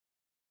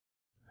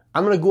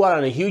I'm going to go out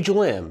on a huge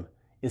limb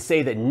and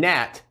say that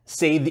NAT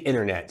saved the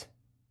internet.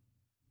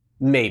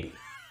 Maybe.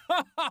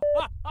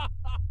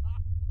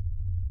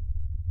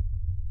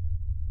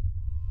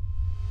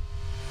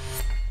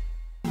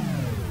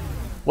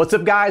 What's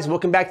up, guys?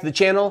 Welcome back to the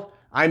channel.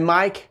 I'm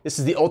Mike. This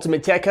is the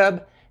Ultimate Tech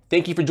Hub.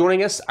 Thank you for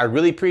joining us. I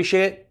really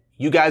appreciate it.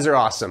 You guys are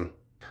awesome.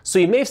 So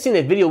you may have seen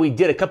a video we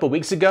did a couple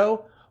weeks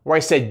ago where I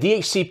said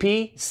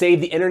DHCP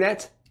saved the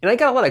internet, and I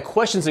got a lot of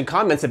questions and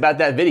comments about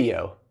that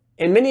video.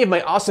 And many of my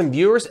awesome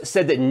viewers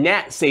said that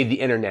NAT saved the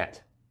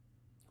internet,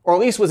 or at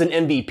least was an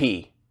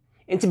MVP.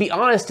 And to be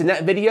honest, in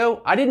that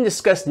video, I didn't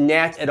discuss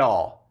NAT at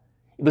all.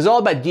 It was all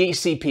about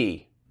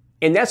DHCP,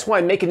 and that's why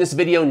I'm making this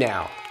video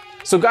now.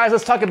 So guys,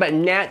 let's talk about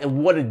NAT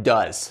and what it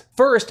does.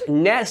 First,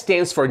 NAT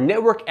stands for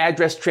Network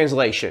Address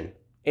Translation.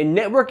 In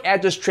Network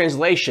Address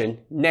Translation,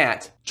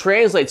 NAT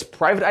translates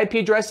private IP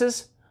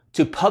addresses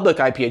to public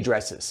IP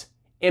addresses,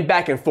 and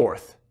back and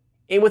forth.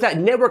 And without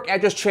Network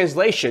Address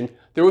Translation,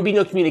 there would be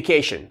no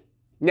communication.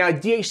 Now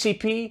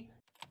DHCP,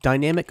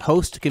 Dynamic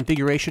Host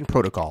Configuration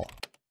Protocol,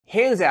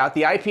 hands out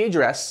the IP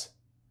address,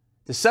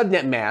 the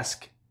subnet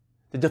mask,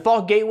 the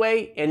default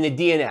gateway, and the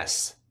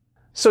DNS.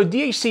 So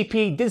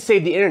DHCP did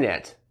save the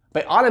internet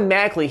by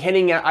automatically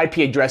handing out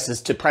IP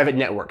addresses to private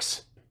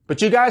networks.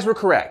 But you guys were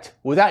correct.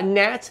 Without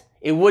NAT,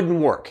 it wouldn't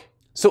work.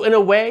 So in a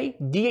way,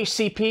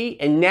 DHCP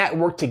and NAT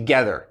work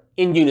together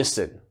in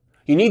unison.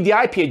 You need the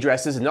IP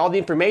addresses and all the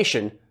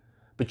information,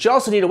 but you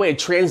also need a way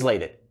to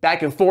translate it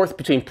back and forth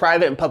between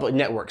private and public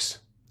networks.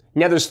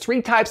 Now there's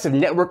three types of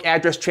network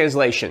address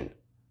translation.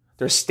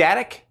 There's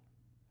static,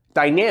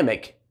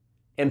 dynamic,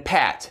 and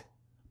PAT,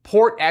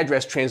 port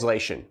address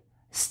translation.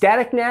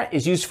 Static NAT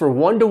is used for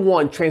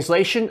one-to-one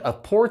translation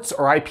of ports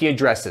or IP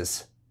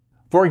addresses.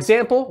 For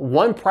example,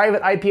 one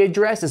private IP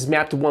address is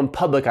mapped to one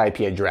public IP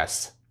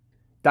address.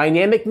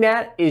 Dynamic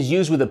NAT is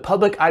used with a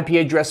public IP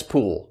address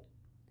pool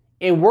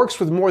and works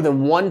with more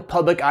than one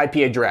public IP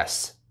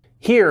address.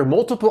 Here,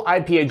 multiple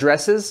IP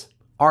addresses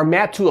are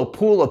mapped to a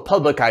pool of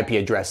public IP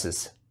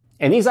addresses,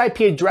 and these IP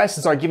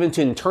addresses are given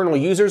to internal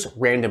users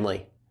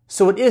randomly.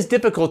 So it is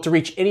difficult to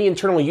reach any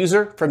internal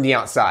user from the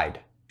outside.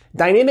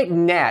 Dynamic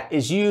NAT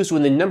is used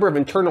when the number of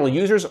internal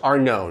users are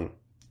known.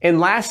 And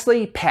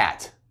lastly,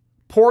 PAT,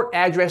 Port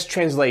Address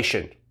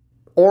Translation,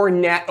 or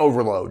NAT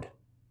overload.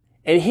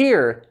 And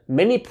here,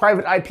 many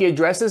private IP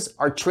addresses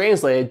are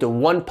translated to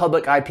one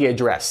public IP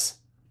address.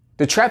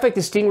 The traffic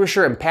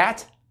distinguisher in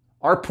PAT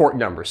are port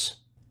numbers.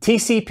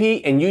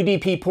 TCP and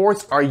UDP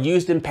ports are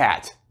used in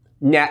PAT,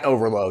 NAT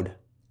overload.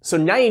 So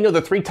now you know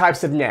the three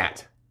types of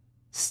NAT: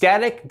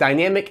 static,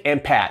 dynamic,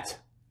 and PAT.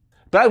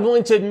 But I'm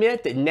willing to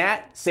admit that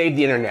NAT saved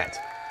the internet,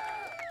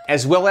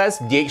 as well as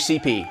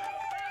DHCP.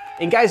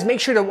 And guys, make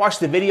sure to watch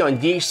the video on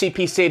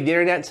DHCP saved the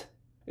internet.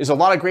 There's a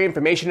lot of great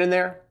information in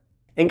there.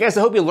 And guys,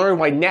 I hope you learn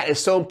why NAT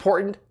is so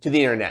important to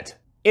the internet.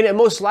 And it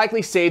most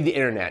likely saved the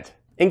internet.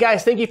 And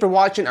guys, thank you for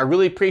watching. I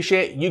really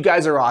appreciate it. You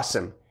guys are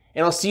awesome.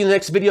 And I'll see you in the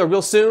next video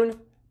real soon.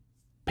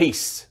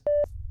 Peace.